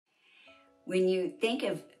When you think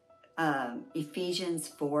of Ephesians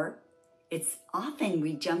 4, it's often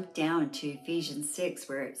we jump down to Ephesians 6,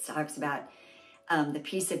 where it talks about the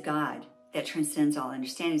peace of God that transcends all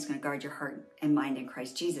understanding is going to guard your heart and mind in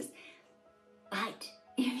Christ Jesus. But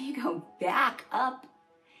if you go back up,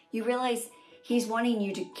 you realize he's wanting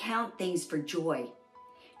you to count things for joy,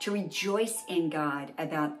 to rejoice in God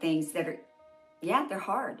about things that are, yeah, they're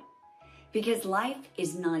hard. Because life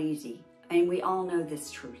is not easy, and we all know this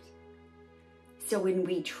truth. So when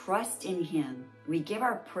we trust in him, we give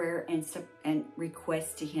our prayer and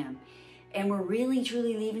request to him, and we're really,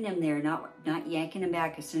 truly leaving him there, not yanking him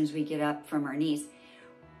back as soon as we get up from our knees,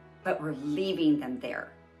 but we're leaving them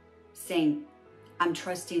there, saying, I'm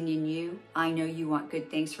trusting in you. I know you want good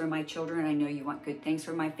things for my children. I know you want good things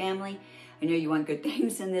for my family. I know you want good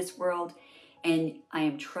things in this world, and I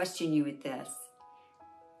am trusting you with this.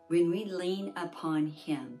 When we lean upon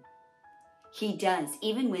him, he does.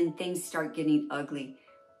 Even when things start getting ugly,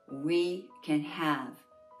 we can have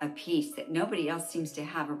a peace that nobody else seems to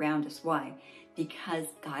have around us. Why? Because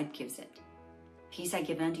God gives it. Peace I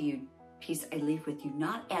give unto you, peace I leave with you.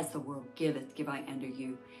 Not as the world giveth, give I unto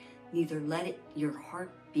you. Neither let your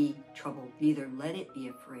heart be troubled, neither let it be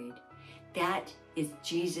afraid. That is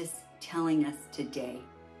Jesus telling us today.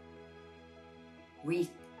 We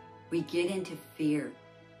get into fear.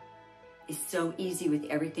 It's so easy with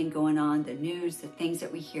everything going on, the news, the things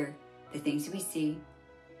that we hear, the things that we see.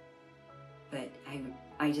 But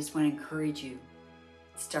I just want to encourage you,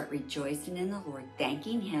 start rejoicing in the Lord,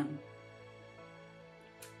 thanking him.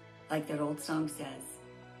 Like that old song says,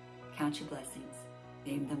 count your blessings,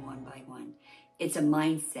 name them one by one. It's a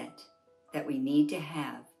mindset that we need to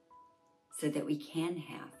have so that we can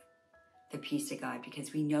have the peace of God,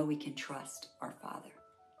 because we know we can trust our Father.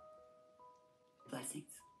 Blessings.